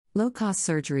Low-cost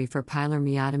surgery for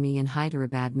pyloromyotomy in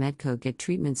Hyderabad Meddco. Get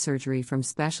treatment surgery from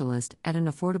specialist at an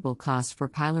affordable cost for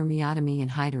pyloromyotomy in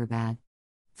Hyderabad.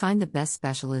 Find the best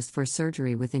specialist for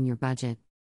surgery within your budget.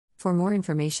 For more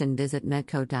information visit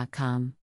meddco.com.